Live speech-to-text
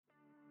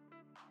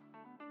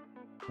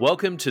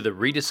Welcome to the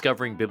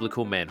Rediscovering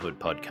Biblical Manhood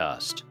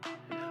podcast.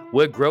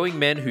 We're growing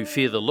men who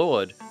fear the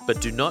Lord, but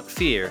do not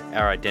fear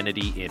our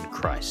identity in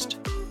Christ.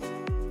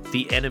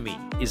 The enemy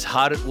is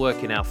hard at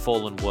work in our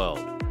fallen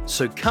world,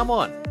 so come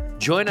on,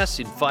 join us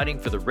in fighting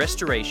for the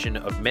restoration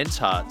of men's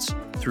hearts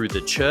through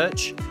the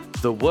church,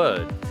 the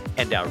Word,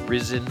 and our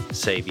risen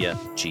Savior,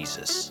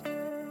 Jesus.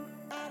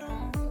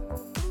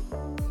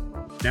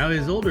 Now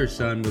his older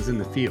son was in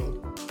the field,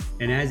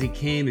 and as he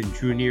came and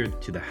drew near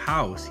to the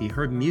house, he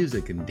heard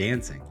music and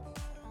dancing.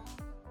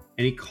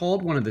 And he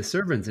called one of the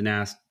servants and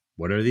asked,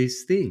 "What are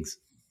these things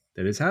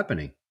that is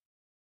happening?"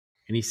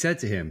 And he said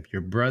to him,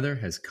 "Your brother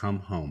has come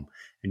home,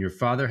 and your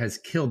father has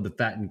killed the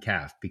fattened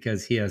calf,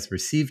 because he has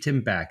received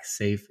him back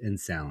safe and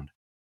sound."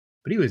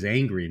 But he was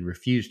angry and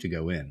refused to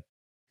go in.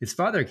 His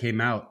father came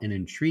out and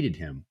entreated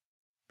him.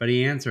 But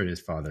he answered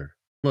his father,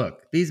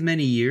 "Look, these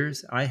many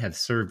years I have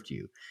served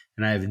you,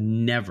 and I have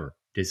never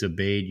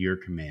disobeyed your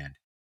command.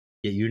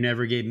 Yet you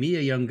never gave me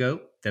a young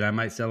goat that I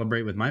might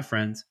celebrate with my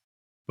friends.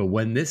 But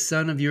when this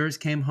son of yours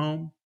came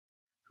home,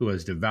 who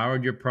has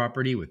devoured your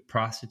property with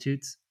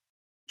prostitutes,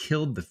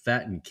 killed the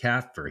fattened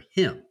calf for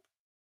him."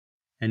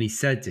 And he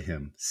said to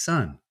him,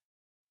 "Son,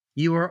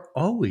 you are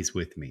always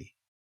with me.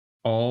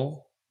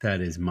 All that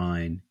is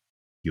mine,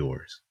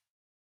 yours."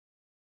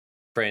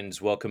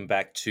 Friends, welcome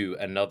back to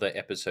another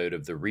episode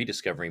of the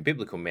Rediscovering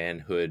Biblical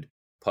Manhood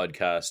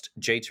podcast.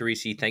 Jay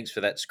Teresi, thanks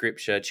for that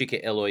scripture.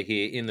 Chika Eloy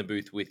here in the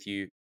booth with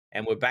you.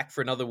 And we're back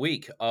for another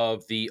week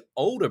of the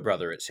older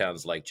brother, it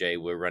sounds like, Jay,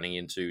 we're running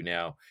into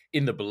now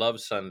in the beloved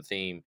son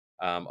theme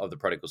of the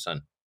prodigal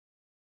son.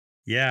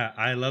 Yeah,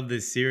 I love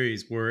this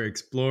series. We're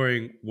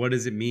exploring what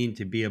does it mean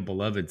to be a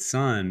beloved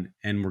son,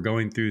 and we're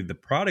going through the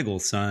prodigal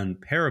son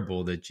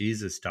parable that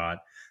Jesus taught.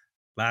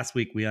 Last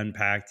week we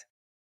unpacked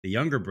the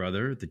younger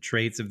brother, the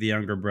traits of the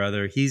younger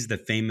brother. He's the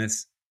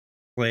famous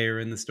player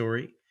in the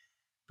story,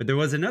 but there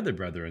was another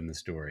brother in the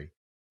story.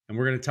 And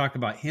we're going to talk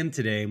about him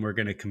today, and we're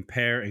going to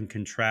compare and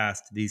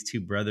contrast these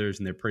two brothers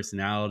and their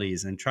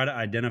personalities and try to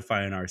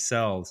identify in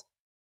ourselves,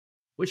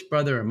 which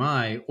brother am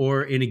I,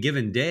 or in a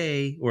given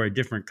day or a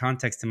different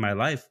context in my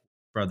life,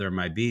 brother am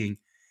I being.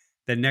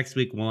 Then next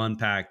week we'll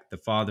unpack the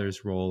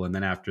father's role, and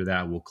then after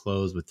that we'll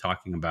close with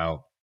talking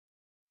about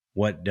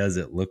what does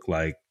it look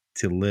like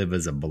to live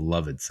as a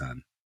beloved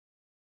son.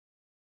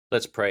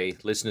 Let's pray.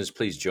 Listeners,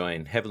 please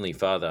join. Heavenly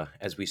Father,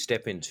 as we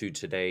step into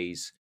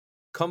today's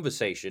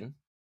conversation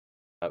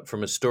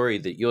from a story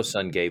that your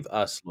son gave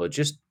us, Lord,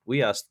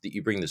 we ask that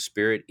you bring the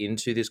Spirit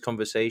into this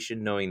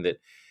conversation, knowing that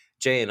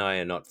Jay and I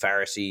are not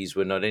Pharisees.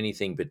 We're not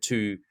anything but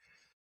two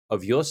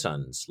of your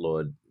sons,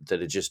 Lord,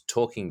 that are just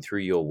talking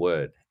through your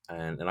word.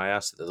 And I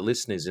ask that the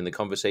listeners in the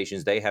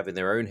conversations they have in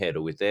their own head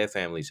or with their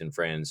families and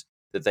friends,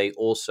 that they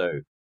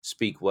also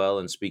speak well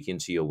and speak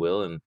into your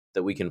will, and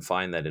that we can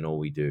find that in all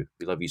we do.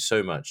 We love you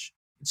so much.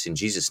 It's in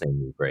Jesus'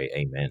 name we pray.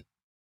 Amen.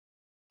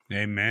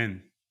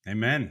 Amen.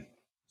 Amen.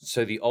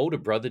 So the older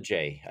brother,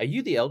 Jay, are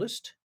you the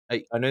eldest?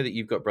 I know that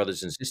you've got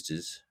brothers and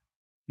sisters.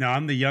 No,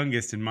 I'm the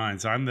youngest in mine,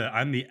 so I'm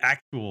the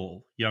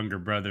actual younger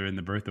brother in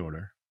the birth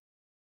order.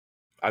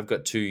 I've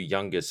got two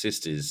younger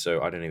sisters, so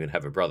I don't even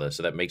have a brother,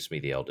 so that makes me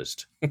the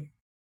eldest.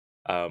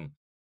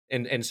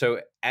 And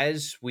so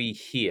as we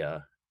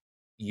hear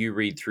you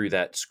read through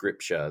that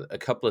scripture, a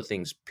couple of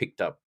things picked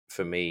up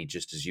for me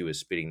just as you were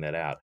spitting that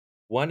out.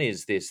 One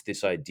is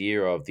this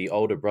idea of the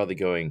older brother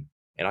going,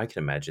 and I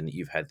can imagine that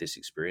you've had this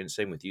experience,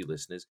 same with you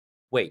listeners.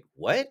 Wait,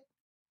 what?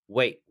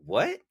 Wait,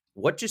 what?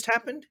 What just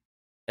happened?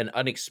 An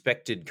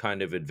unexpected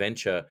kind of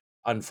adventure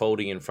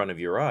unfolding in front of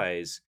your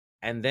eyes.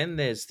 And then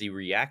there's the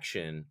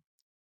reaction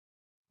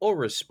or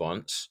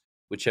response,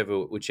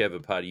 whichever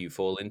party you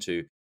fall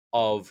into,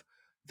 of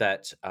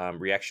that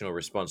reaction or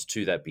response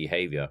to that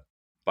behavior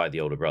by the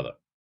older brother.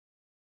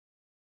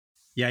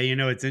 Yeah,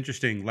 it's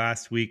interesting.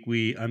 Last week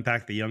we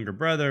unpacked the younger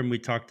brother, and we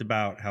talked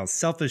about how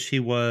selfish he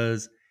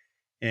was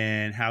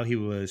and how he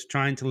was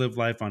trying to live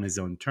life on his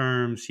own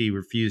terms. He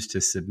refused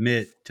to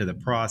submit to the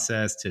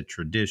process, to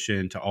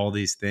tradition, to all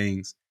these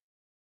things.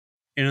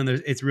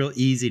 It's real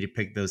easy to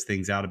pick those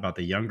things out about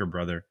the younger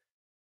brother.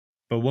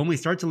 But when we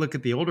start to look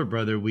at the older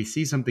brother, we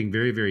see something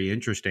very, very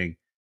interesting.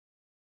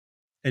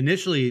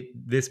 Initially,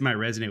 this might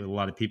resonate with a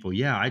lot of people.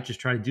 Yeah, I just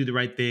try to do the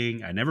right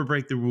thing. I never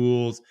break the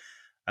rules.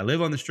 I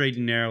live on the straight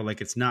and narrow.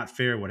 Like, it's not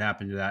fair what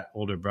happened to that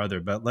older brother.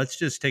 But let's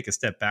just take a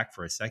step back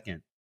for a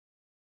second.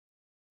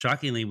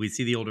 Shockingly, we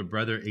see the older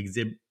brother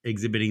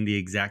exhibiting the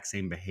exact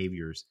same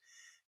behaviors.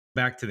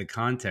 Back to the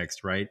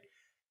context, right?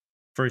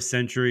 First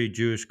century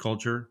Jewish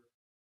culture.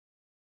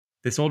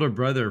 This older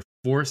brother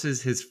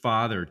forces his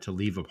father to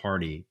leave a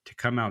party, to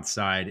come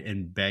outside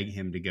and beg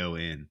him to go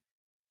in.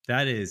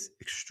 That is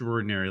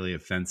extraordinarily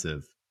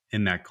offensive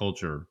in that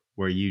culture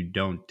where you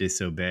don't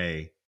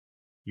disobey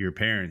your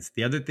parents.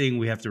 The other thing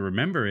we have to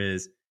remember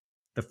is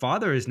the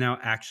father is now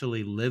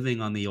actually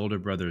living on the older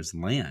brother's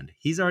land.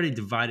 He's already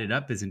divided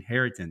up his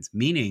inheritance,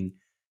 meaning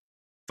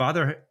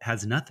father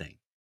has nothing.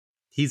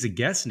 He's a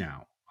guest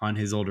now on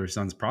his older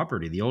son's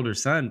property. The older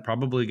son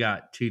probably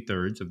got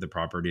 2/3 of the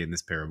property in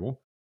this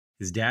parable.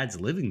 His dad's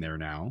living there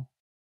now.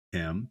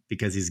 him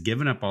because he's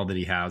given up all that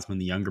he has when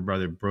the younger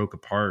brother broke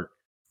apart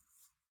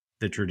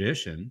the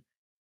tradition.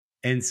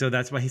 And so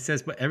that's why he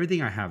says, "But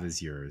everything I have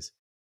is yours."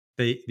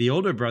 The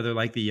older brother,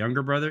 like the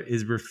younger brother,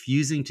 is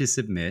refusing to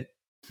submit,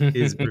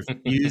 is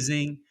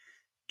refusing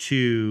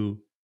to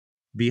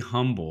be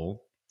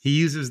humble. He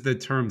uses the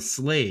term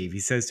slave. He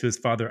says to his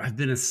father, "I've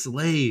been a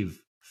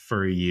slave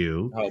for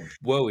you. Oh,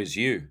 woe is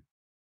you.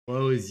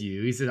 Woe is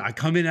you." He says, "I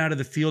come in out of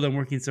the field. I'm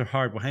working so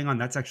hard." Well, hang on.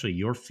 That's actually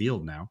your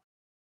field now.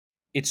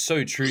 It's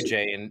so true,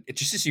 Jay. And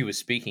just as you were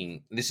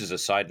speaking, this is a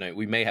side note.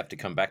 We may have to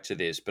come back to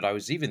this, but I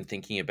was even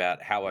thinking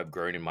about how I've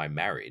grown in my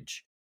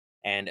marriage.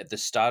 And at the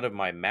start of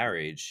my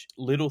marriage,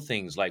 little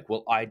things like,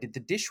 well, I did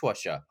the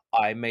dishwasher,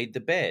 I made the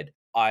bed,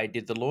 I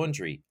did the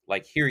laundry.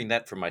 Like hearing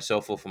that from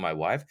myself or from my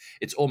wife,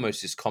 it's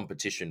almost this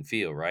competition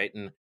feel, right?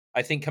 And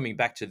I think coming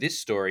back to this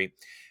story,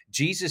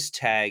 Jesus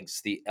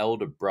tags the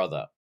elder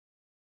brother.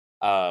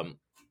 Um,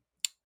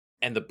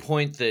 and the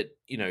point that,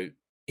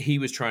 he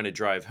was trying to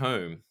drive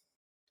home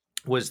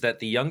was that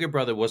the younger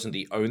brother wasn't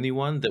the only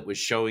one that was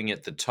showing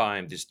at the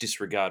time this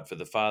disregard for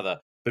the father,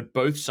 but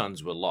both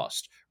sons were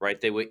lost, right?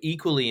 They were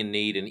equally in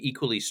need and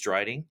equally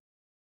striving,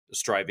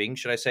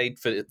 should I say,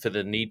 for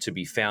the need to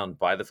be found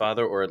by the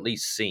father or at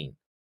least seen.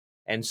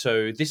 And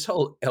so this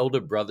whole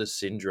elder brother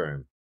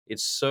syndrome,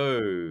 it's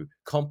so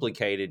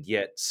complicated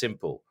yet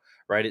simple,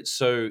 right? It's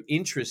so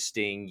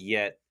interesting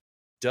yet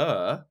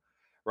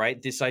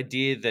right? This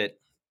idea that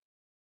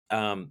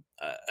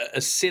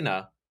a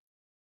sinner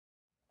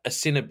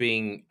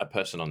being a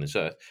person on this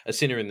earth, a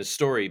sinner in the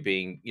story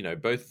being,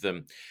 both of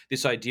them,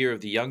 this idea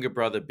of the younger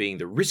brother being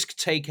the risk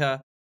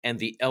taker and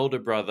the elder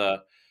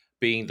brother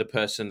being the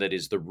person that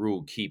is the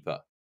rule keeper.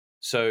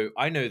 So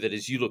I know that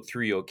as you look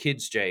through your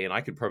kids, Jay, and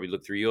I could probably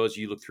look through yours,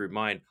 you look through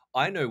mine,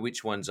 I know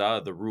which ones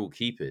are the rule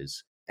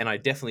keepers, and I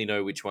definitely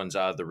know which ones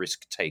are the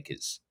risk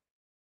takers.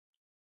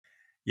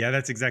 Yeah,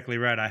 that's exactly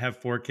right. I have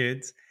 4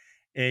 kids,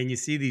 and you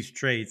see these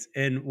traits.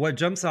 And what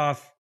jumps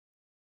off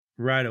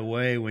right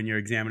away when you're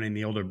examining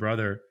the older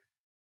brother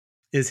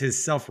is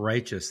his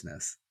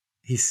self-righteousness.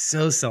 He's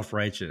so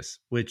self-righteous,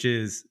 which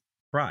is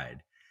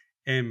pride.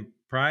 And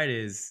pride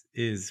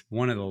is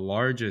one of the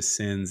largest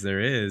sins there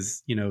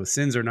is.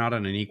 Sins are not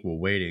on an equal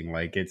weighting.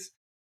 Like it's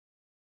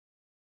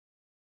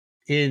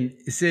in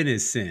sin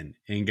is sin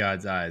in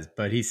God's eyes.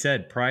 But he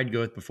said, "Pride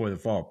goeth before the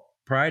fall."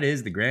 Pride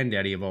is the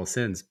granddaddy of all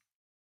sins.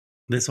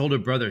 This older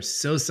brother is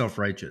so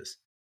self-righteous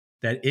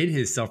that in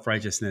his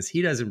self-righteousness,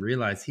 he doesn't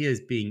realize he is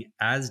being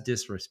as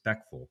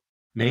disrespectful,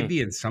 Mm. maybe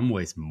in some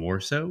ways more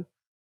so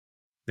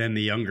than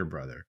the younger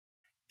brother.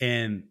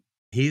 And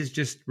he's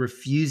just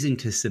refusing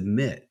to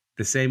submit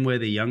the same way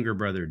the younger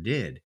brother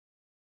did.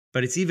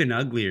 But it's even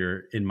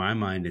uglier in my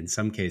mind in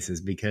some cases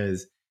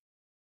because,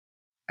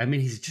 I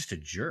mean, he's just a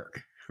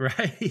jerk,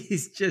 right?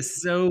 He's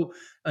just so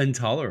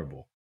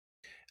intolerable.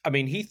 I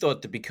mean, he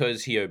thought that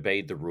because he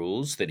obeyed the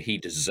rules that he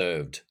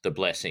deserved the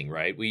blessing,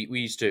 right? We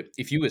used to,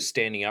 if you were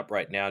standing up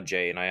right now,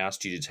 Jay, and I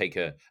asked you to take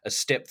a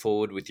step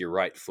forward with your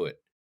right foot,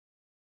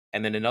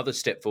 and then another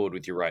step forward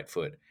with your right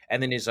foot.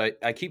 And then as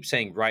I keep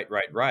saying right,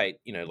 right, right,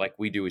 like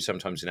we do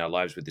sometimes in our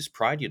lives with this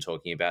pride you're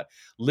talking about,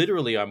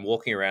 literally I'm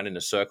walking around in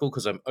a circle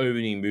because I'm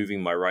only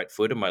moving my right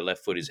foot and my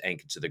left foot is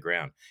anchored to the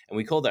ground. And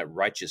we call that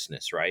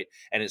righteousness, right?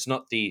 And it's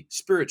not the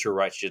spiritual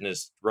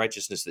righteousness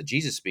that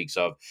Jesus speaks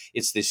of.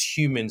 It's this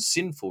human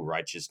sinful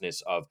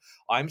righteousness of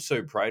I'm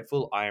so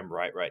prideful, I am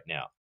right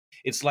now.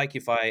 It's like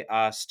if I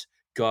asked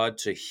God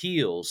to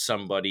heal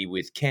somebody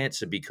with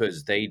cancer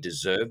because they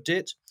deserved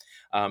it,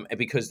 and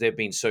because they've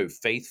been so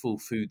faithful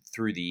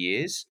through the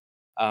years.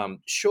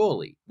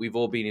 Surely we've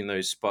all been in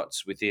those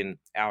spots within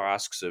our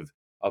asks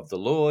of the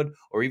Lord,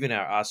 or even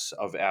our asks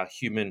of our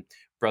human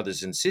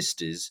brothers and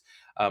sisters.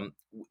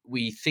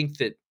 We think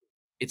that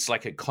it's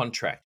like a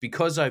contract.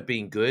 Because I've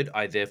been good,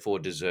 I therefore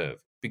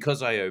deserve.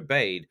 Because I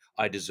obeyed,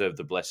 I deserve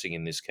the blessing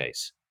in this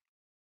case.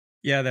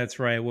 Yeah, that's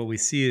right. What we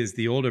see is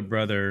the older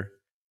brother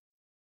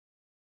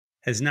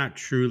has not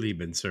truly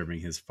been serving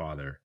his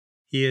father.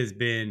 He has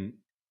been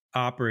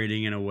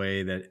operating in a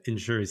way that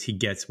ensures he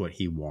gets what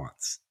he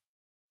wants,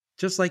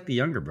 just like the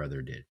younger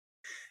brother did.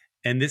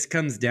 And this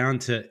comes down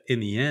to, in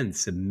the end,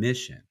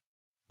 submission,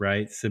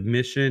 right?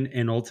 Submission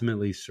and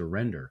ultimately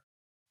surrender.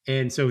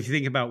 And so if you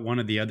think about one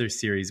of the other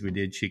series we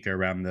did, Chica,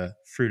 around the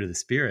fruit of the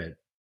spirit,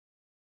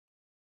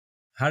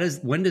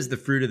 when does the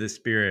fruit of the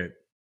spirit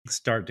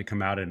start to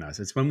come out in us?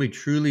 It's when we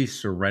truly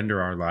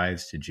surrender our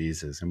lives to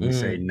Jesus and we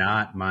say, Mm.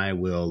 "Not my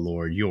will,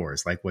 Lord,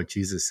 yours," like what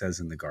Jesus says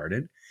in the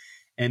garden.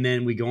 And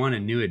then we go on a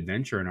new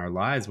adventure in our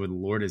lives where the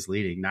Lord is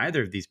leading.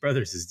 Neither of these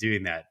brothers is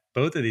doing that.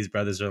 Both of these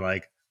brothers are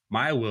like,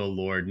 "My will,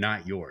 Lord,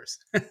 not yours."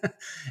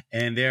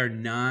 And they're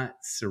not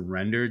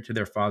surrendered to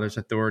their father's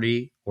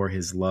authority or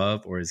his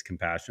love or his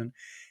compassion.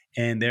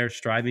 And they're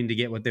striving to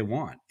get what they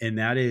want. And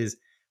that is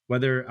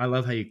whether, I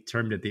love how you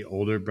termed it, the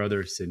older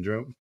brother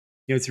syndrome.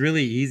 It's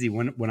really easy.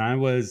 When I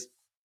was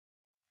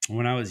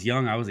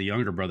young, I was a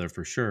younger brother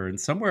for sure. And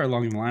somewhere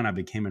along the line, I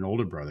became an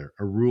older brother,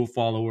 a rule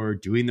follower,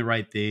 doing the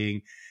right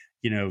thing,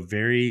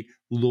 very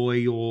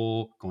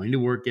loyal, going to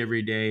work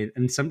every day.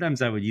 And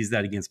sometimes I would use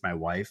that against my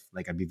wife.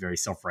 Like I'd be very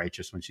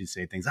self-righteous when she'd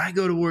say things. I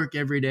go to work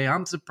every day.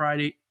 I'm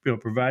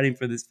providing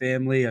for this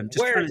family. I'm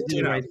just trying Where's to do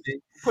the dinner? right thing.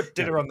 Put Yeah.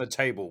 dinner on the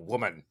table,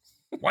 woman.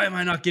 Why am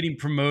I not getting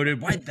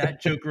promoted? Why'd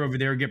that joker over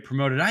there get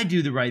promoted? I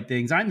do the right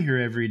things. I'm here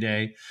every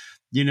day,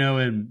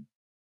 and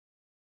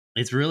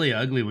it's really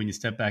ugly when you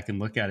step back and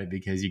look at it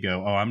because you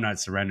go, oh, I'm not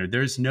surrendered.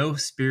 There's no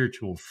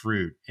spiritual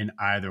fruit in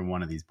either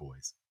one of these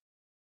boys.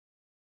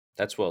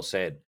 That's well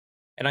said.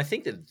 And I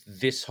think that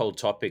this whole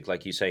topic,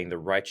 like you're saying, the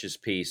righteous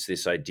piece,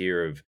 this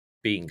idea of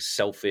being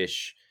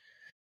selfish,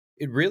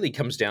 it really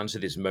comes down to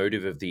this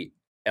motive of the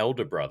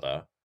elder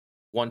brother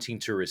wanting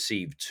to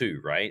receive too,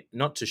 right?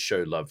 Not to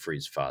show love for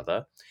his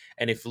father.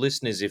 And if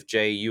listeners, if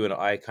Jay, you and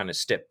I kind of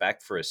step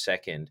back for a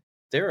second,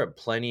 there are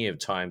plenty of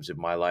times in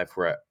my life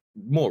where,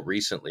 more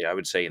recently, I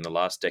would say in the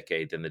last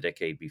decade than the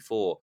decade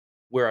before,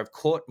 where I've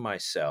caught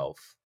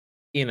myself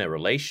in a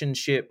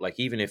relationship, like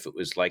even if it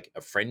was like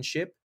a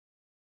friendship,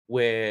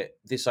 where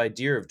this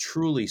idea of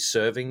truly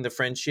serving the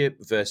friendship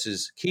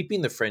versus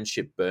keeping the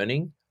friendship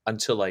burning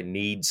until I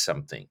need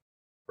something,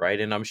 right?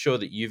 And I'm sure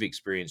that you've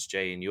experienced,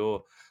 Jay, in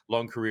your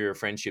long career of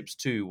friendships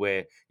too,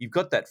 where you've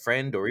got that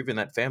friend or even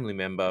that family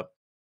member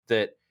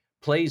that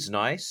plays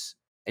nice,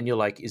 and you're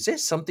like, is there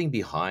something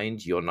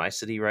behind your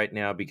nicety right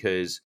now?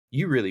 Because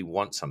you really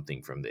want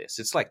something from this.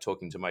 It's like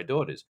talking to my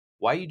daughters.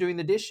 Why are you doing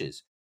the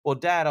dishes? Well,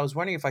 Dad, I was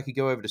wondering if I could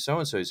go over to so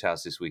and so's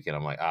house this weekend.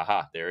 I'm like,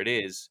 aha, there it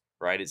is,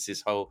 right? It's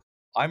this whole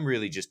I'm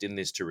really just in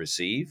this to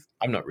receive.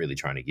 I'm not really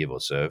trying to give or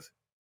serve.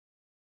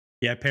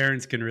 Yeah,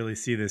 parents can really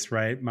see this,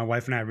 right? My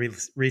wife and I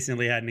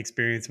recently had an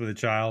experience with a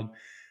child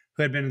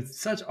who had been in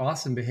such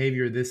awesome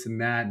behavior, this and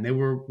that, and they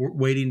were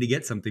waiting to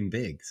get something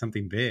big,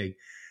 something big.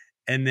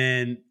 And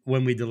then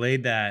when we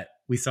delayed that,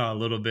 we saw a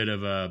little bit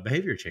of a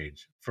behavior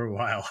change for a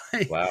while.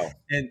 Wow.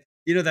 And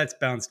that's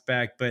bounced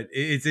back, but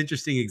it's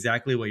interesting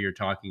exactly what you're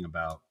talking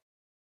about.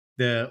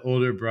 The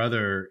older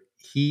brother,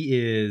 he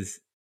is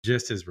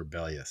just as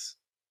rebellious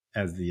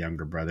as the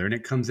younger brother, and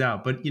it comes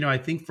out. But I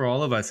think for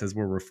all of us, as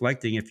we're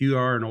reflecting, if you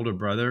are an older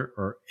brother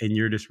and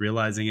you're just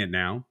realizing it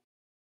now,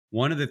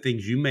 one of the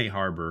things you may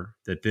harbor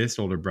that this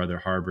older brother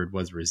harbored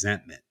was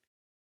resentment.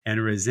 And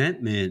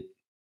resentment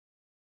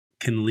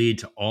can lead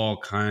to all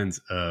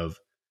kinds of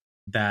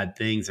bad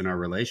things in our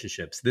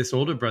relationships. This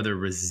older brother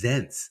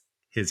resents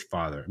his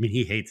father. I mean,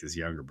 he hates his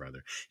younger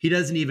brother. He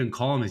doesn't even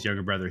call him his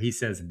younger brother. He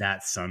says,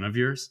 that son of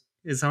yours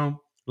is home.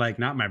 Like,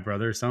 not my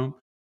brother's home.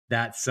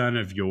 That son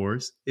of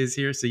yours is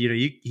here. So,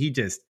 he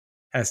just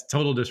has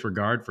total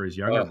disregard for his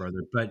younger Oh,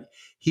 brother, but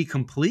he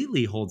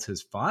completely holds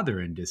his father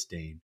in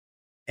disdain.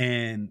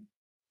 And,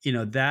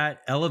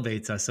 that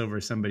elevates us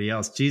over somebody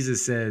else.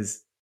 Jesus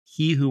says,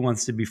 he who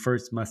wants to be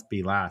first must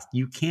be last.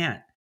 You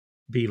can't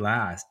be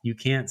last. You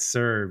can't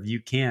serve.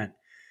 You can't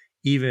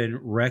even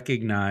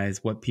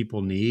recognize what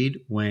people need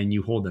when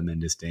you hold them in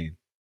disdain.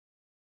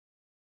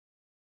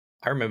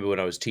 I remember when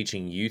I was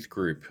teaching youth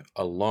group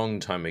a long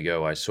time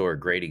ago, I saw a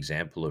great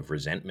example of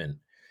resentment.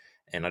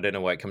 And I don't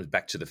know why it comes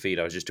back to the feet.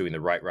 I was just doing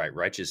the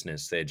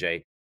righteousness there,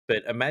 Jay.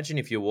 But imagine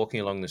if you're walking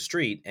along the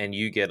street and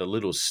you get a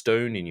little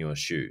stone in your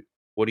shoe.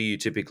 What do you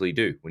typically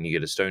do when you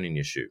get a stone in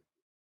your shoe?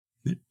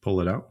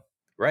 Pull it out.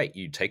 Right.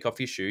 You take off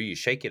your shoe, you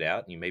shake it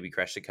out, and you maybe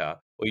crash the car,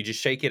 or you just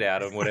shake it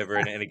out and whatever,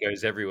 and it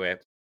goes everywhere.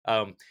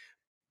 Um,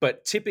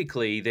 But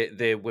typically,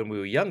 when we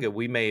were younger,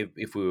 we may have,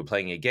 if we were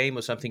playing a game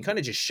or something, kind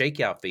of just shake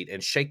our feet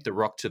and shake the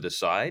rock to the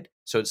side.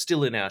 So it's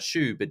still in our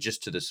shoe, but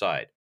just to the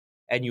side.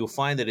 And you'll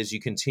find that as you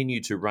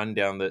continue to run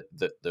down,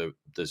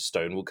 the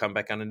stone will come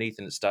back underneath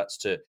and it starts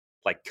to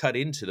like cut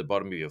into the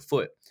bottom of your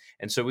foot.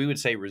 And so we would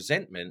say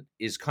resentment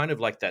is kind of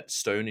like that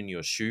stone in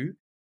your shoe,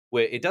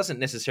 where it doesn't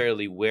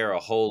necessarily wear a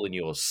hole in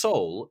your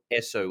soul,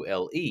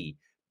 SOLE,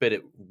 but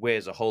it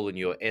wears a hole in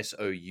your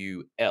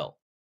SOUL,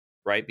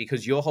 right?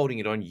 Because you're holding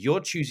it on,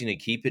 you're choosing to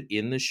keep it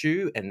in the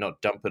shoe and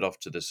not dump it off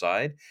to the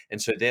side.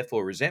 And so,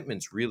 therefore,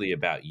 resentment's really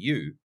about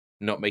you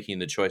not making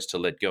the choice to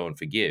let go and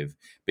forgive,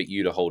 but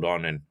you to hold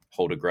on and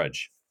hold a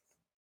grudge.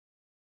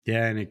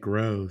 Yeah, and it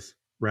grows,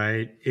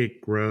 right?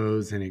 It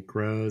grows and it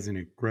grows and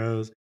it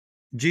grows.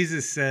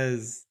 Jesus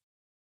says,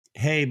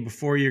 hey,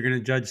 before you're going to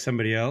judge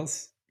somebody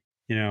else,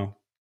 you know,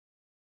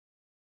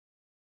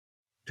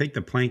 take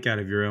the plank out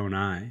of your own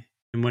eye.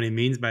 And what he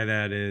means by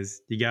that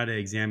is you got to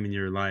examine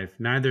your life.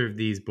 Neither of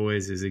these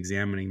boys is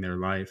examining their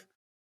life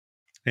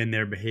and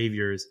their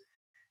behaviors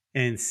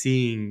and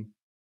seeing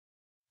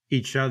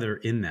each other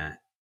in that.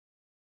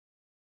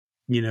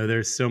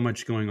 There's so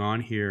much going on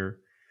here.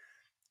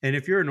 And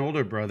if you're an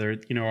older brother,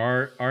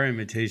 our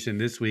invitation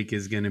this week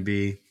is going to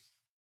be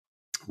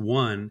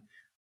one,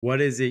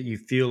 what is it you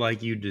feel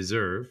like you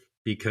deserve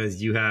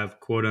because you have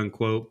quote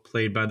unquote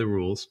played by the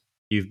rules?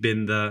 You've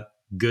been the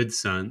good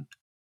son,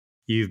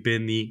 you've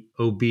been the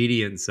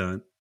obedient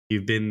son,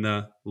 you've been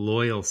the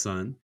loyal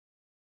son.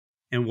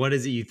 And what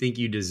is it you think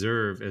you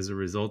deserve as a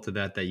result of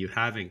that you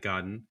haven't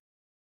gotten?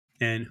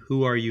 And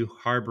who are you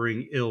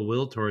harboring ill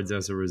will towards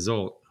as a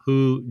result?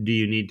 Who do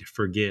you need to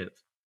forgive?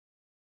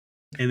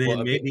 And Well,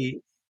 then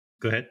maybe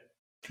go ahead.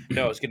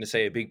 No, I was going to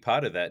say a big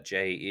part of that,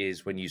 Jay,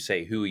 is when you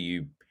say, who are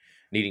you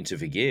needing to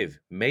forgive?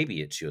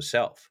 Maybe it's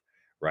yourself,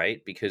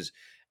 right? Because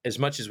as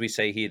much as we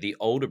say here, the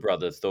older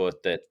brother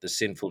thought that the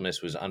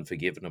sinfulness was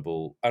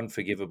unforgivable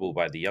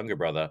by the younger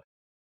brother,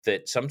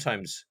 that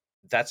sometimes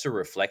that's a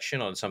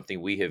reflection on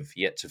something we have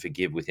yet to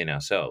forgive within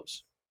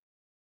ourselves.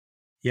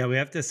 Yeah, we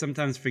have to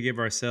sometimes forgive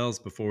ourselves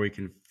before we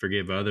can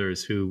forgive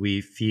others who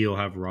we feel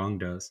have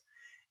wronged us.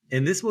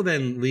 And this will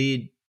then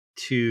lead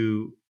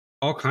to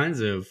all kinds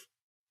of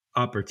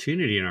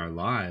opportunity in our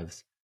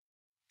lives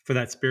for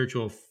that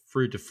spiritual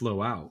fruit to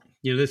flow out.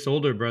 This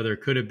older brother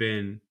could have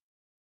been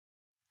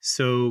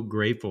so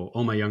grateful.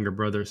 Oh, my younger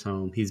brother's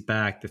home. He's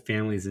back. The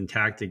family's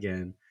intact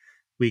again.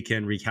 We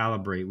can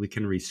recalibrate. We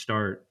can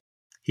restart.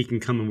 He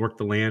can come and work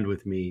the land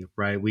with me,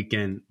 right? We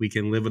can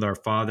live with our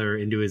father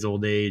into his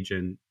old age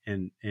and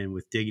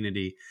with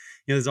dignity.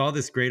 There's all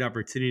this great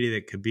opportunity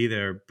that could be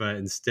there, but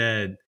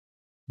instead,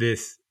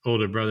 this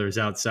older brother is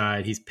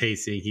outside. He's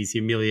pacing. He's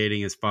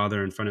humiliating his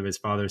father in front of his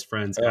father's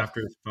friends Oh,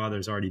 after his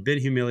father's already been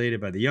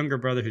humiliated by the younger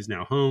brother who's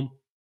now home.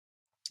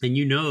 And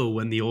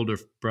when the older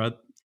brother,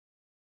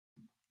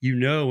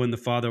 when the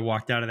father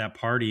walked out of that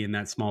party in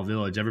that small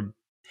village, every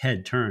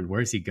head turned.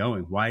 Where's he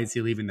going? Why is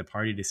he leaving the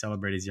party to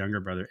celebrate his younger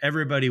brother?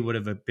 Everybody would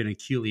have been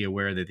acutely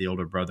aware that the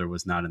older brother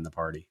was not in the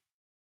party.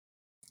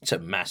 it's a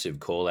massive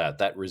call out.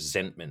 That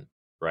resentment,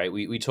 right?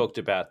 We talked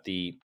about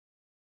the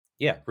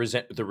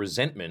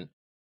resentment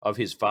of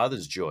his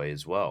father's joy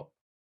as well.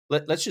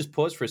 Let's just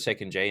pause for a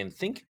second, Jay, and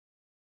think.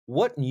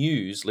 What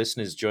news,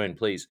 listeners, join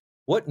please?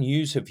 What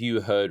news have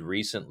you heard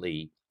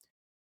recently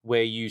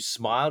where you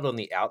smiled on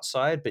the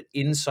outside, but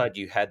inside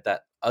you had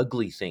that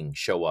ugly thing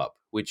show up,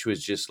 which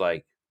was just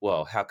like,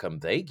 well, how come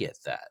they get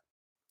that?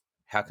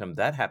 How come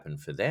that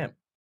happened for them?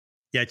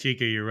 Yeah,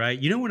 Chica, you're right.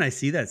 When I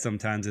see that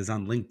sometimes is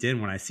on LinkedIn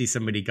when I see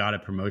somebody got a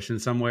promotion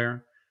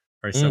somewhere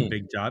or some Mm.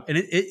 big job, and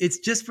it's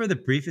just for the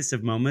briefest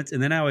of moments,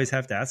 and then I always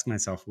have to ask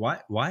myself,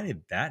 why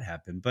did that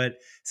happen? But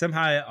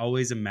somehow I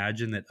always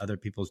imagine that other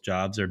people's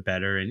jobs are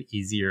better and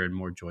easier and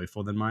more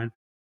joyful than mine,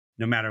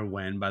 no matter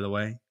when. By the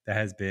way, that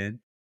has been.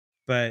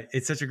 But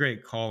it's such a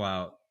great call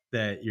out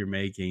that you're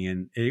making,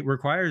 and it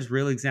requires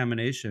real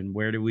examination.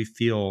 Where do we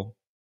feel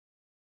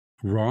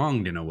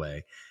wronged in a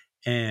way?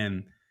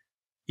 And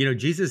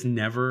Jesus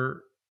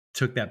never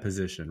took that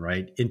position,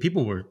 right? And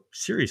people were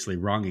seriously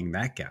wronging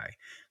that guy,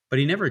 but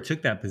he never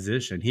took that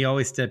position. He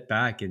always stepped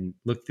back and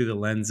looked through the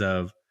lens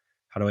of,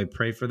 how do I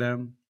pray for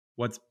them?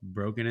 What's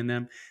broken in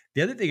them?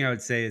 The other thing I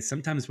would say is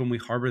sometimes when we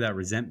harbor that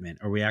resentment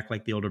or we act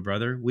like the older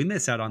brother, we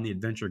miss out on the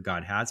adventure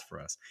God has for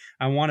us.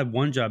 I wanted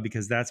one job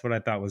because that's what I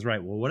thought was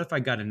right. Well, what if I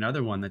got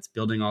another one that's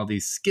building all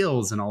these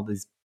skills and all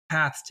these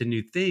paths to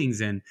new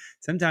things? And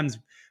sometimes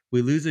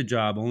we lose a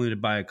job only to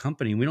buy a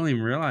company. We don't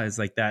even realize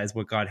like that is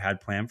what God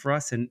had planned for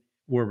us. And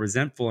we're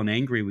resentful and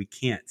angry. We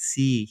can't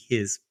see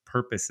his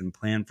purpose and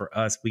plan for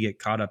us. We get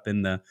caught up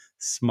in the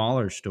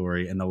smaller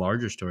story, and the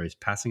larger story is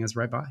passing us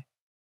right by.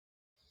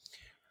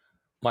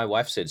 My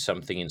wife said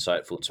something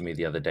insightful to me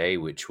the other day,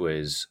 which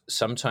was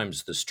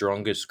sometimes the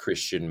strongest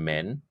Christian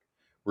men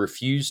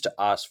refuse to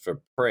ask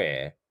for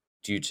prayer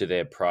due to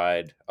their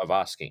pride of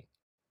asking,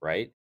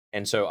 right?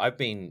 And so I've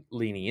been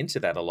leaning into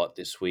that a lot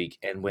this week.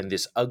 And when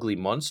this ugly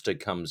monster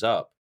comes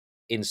up,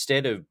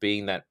 instead of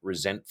being that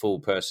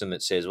resentful person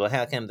that says, well,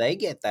 how come they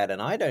get that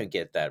and I don't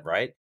get that,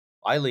 right?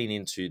 I lean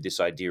into this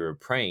idea of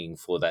praying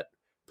for that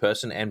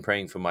person and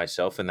praying for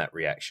myself and that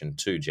reaction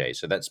too, Jay.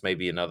 So that's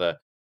maybe another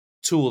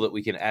tool that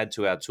we can add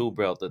to our tool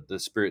belt that the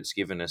Spirit's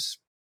given us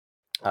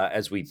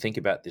as we think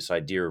about this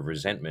idea of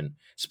resentment,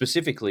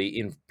 specifically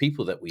in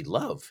people that we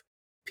love.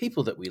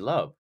 People that we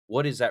love.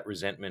 What is that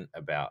resentment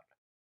about?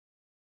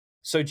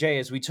 So, Jay,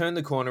 as we turn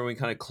the corner and we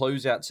kind of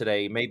close out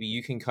today, maybe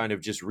you can kind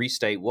of just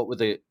restate what were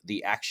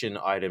the action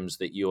items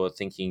that you're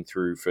thinking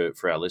through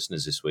for our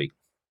listeners this week.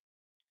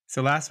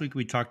 So last week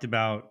we talked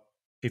about,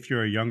 if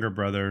you're a younger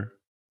brother,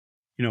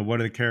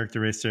 what are the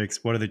characteristics?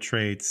 What are the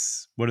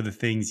traits? What are the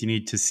things you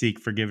need to seek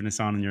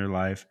forgiveness on in your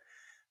life?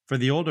 For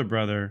the older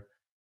brother,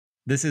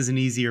 this is an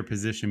easier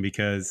position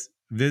because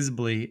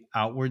visibly,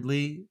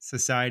 outwardly,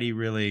 society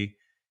really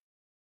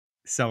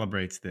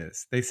celebrates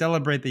this. They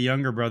celebrate the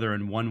younger brother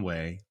in one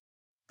way,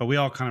 but we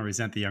all kind of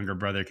resent the younger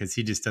brother because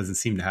he just doesn't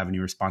seem to have any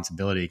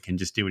responsibility, can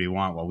just do what he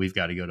wants while we've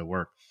got to go to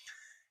work.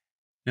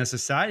 Now,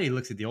 society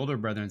looks at the older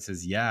brother and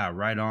says, yeah,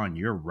 right on.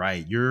 You're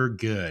right. You're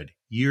good.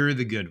 You're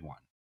the good one.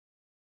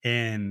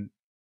 And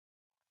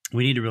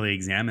we need to really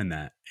examine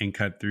that and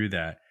cut through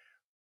that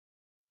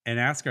and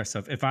ask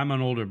ourselves, if I'm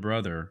an older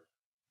brother,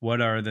 what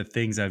are the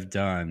things I've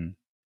done?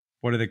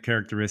 What are the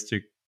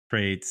characteristic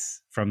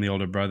traits from the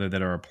older brother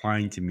that are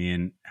applying to me?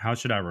 And how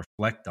should I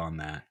reflect on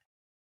that?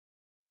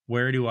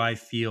 Where do I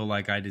feel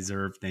like I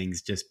deserve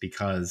things just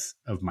because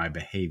of my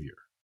behavior?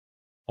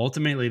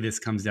 Ultimately, this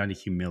comes down to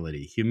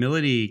humility.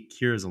 Humility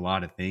cures a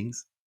lot of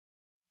things.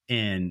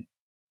 And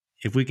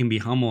if we can be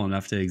humble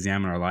enough to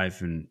examine our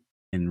life and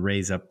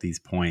raise up these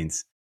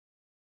points,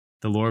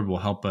 the Lord will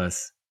help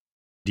us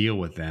deal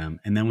with them,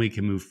 and then we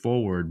can move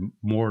forward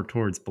more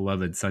towards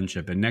beloved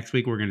sonship. And next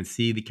week, we're going to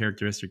see the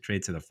characteristic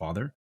traits of the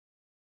Father.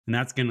 And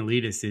that's going to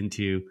lead us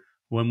into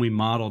when we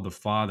model the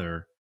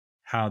Father,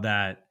 how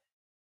that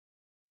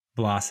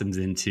blossoms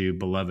into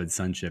beloved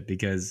sonship,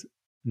 because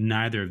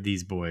neither of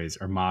these boys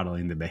are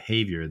modeling the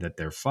behavior that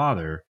their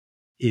father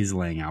is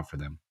laying out for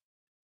them.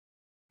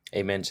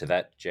 Amen to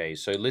that, Jay.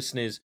 So,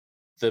 listeners,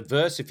 the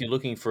verse, if you're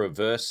looking for a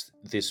verse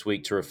this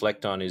week to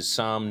reflect on, is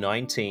Psalm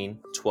 19,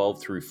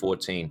 12 through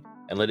 14.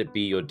 And let it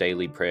be your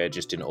daily prayer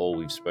just in all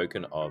we've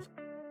spoken of.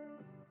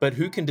 But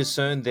who can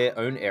discern their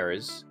own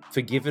errors?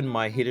 Forgiven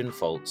my hidden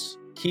faults.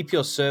 Keep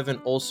your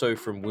servant also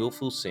from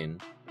willful sin.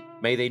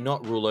 May they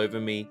not rule over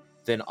me,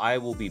 then I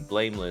will be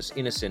blameless,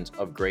 innocent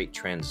of great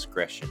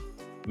transgression.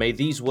 May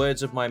these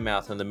words of my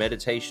mouth and the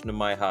meditation of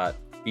my heart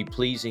be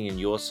pleasing in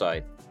your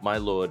sight, my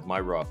Lord, my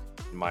rock,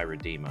 and my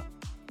Redeemer.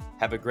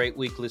 Have a great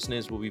week,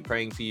 listeners. We'll be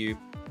praying for you.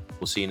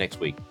 We'll see you next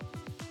week.